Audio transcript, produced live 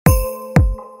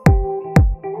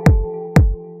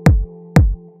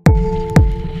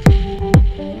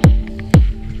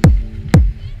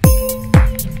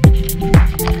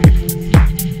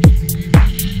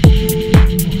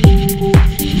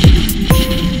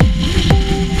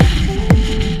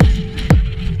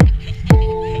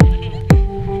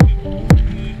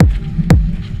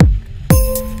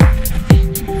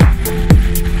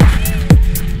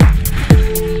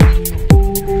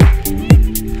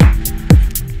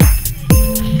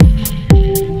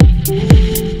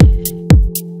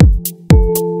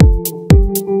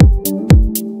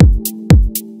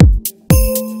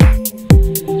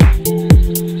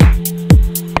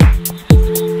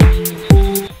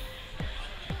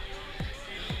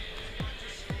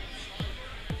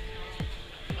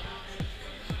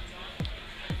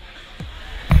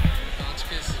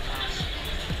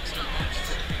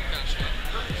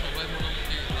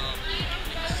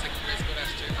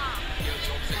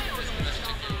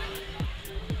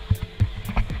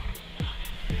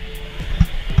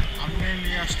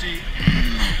আসছি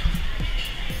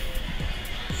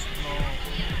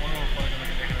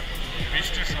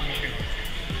বৃষ্টির সম্মুখীন হচ্ছে।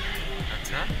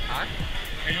 আচ্ছা, আর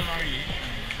এই জন্য আমি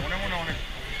মনে মনে অনেক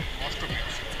কষ্ট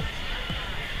পেয়েছি।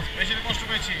 স্পেশালি কষ্ট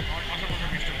পেয়েছি আমার পাশাপাশি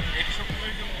বৃষ্টি 100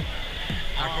 কোটির জন্য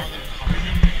আর আমাদের খামের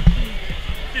জন্য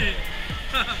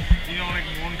তিনি অনেক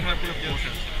মন খারাপ করে বসে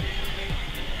আছে।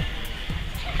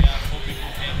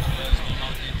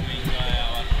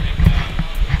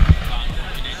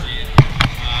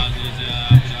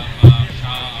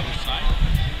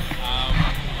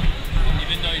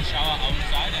 Shower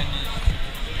outside and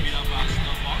it's a bit of a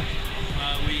snowfall.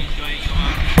 We enjoying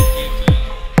our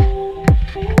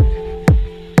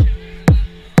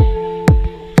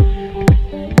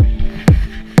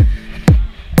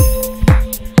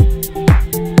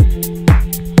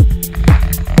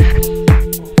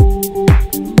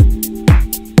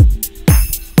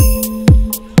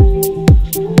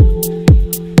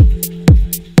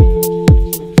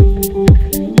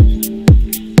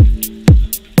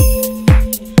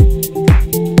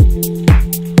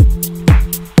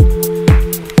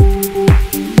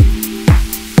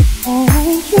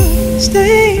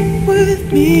Stay with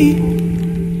me,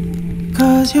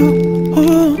 'cause you're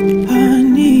all I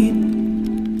need.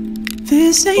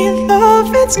 This ain't love,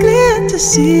 it's clear to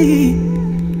see.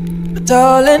 But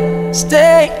darling,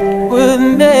 stay with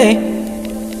me.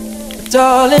 But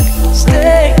darling,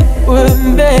 stay with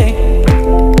me.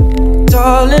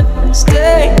 Darling,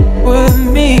 stay with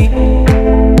me.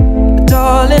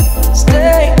 Darling,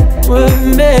 stay with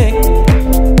me.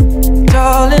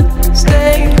 Darling,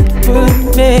 stay with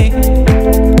me.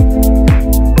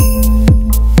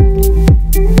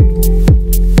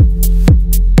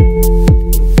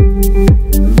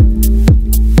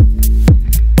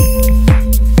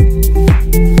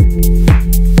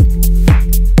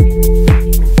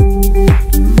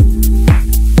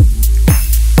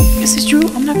 Guess it's true,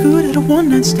 I'm not good at a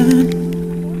one-night stand,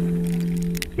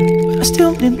 but I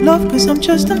still need love 'cause I'm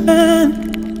just a man.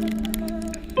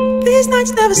 These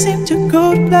nights never seem to go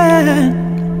to plan.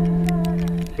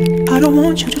 I don't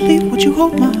want you to leave, would you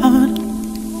hold my hand?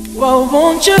 Well,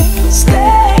 won't you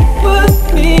stay with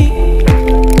me,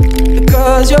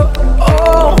 because you're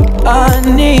all I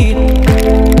need.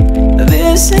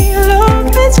 This ain't love,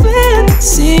 it's clear to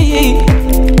see.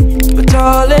 But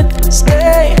darling,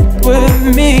 stay with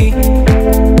me.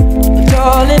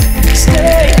 Darling,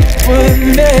 stay with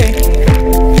me.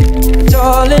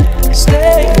 Darling,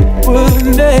 stay with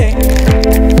me.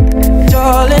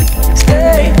 Darling,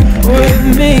 stay with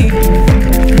me.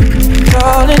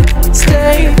 Darling,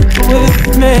 stay with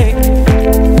me.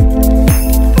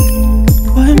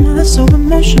 Why am I so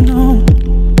emotional?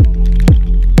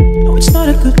 No, it's not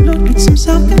a good look, it's some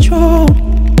self-control.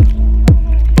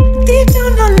 Deep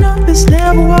down I know this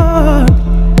never worked,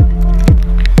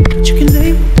 but you can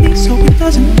lay with me so it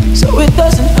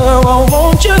doesn't hurt. Oh,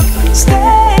 won't you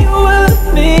stay with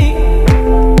me,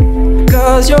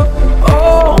 'cause you're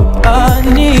all I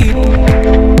need.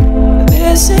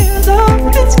 This ain't love,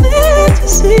 it's clear to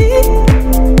see.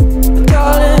 But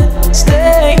darling,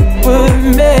 stay with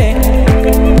me.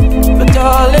 But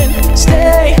darling,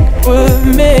 stay with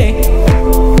me.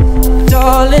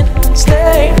 Darling,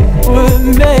 stay with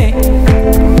me.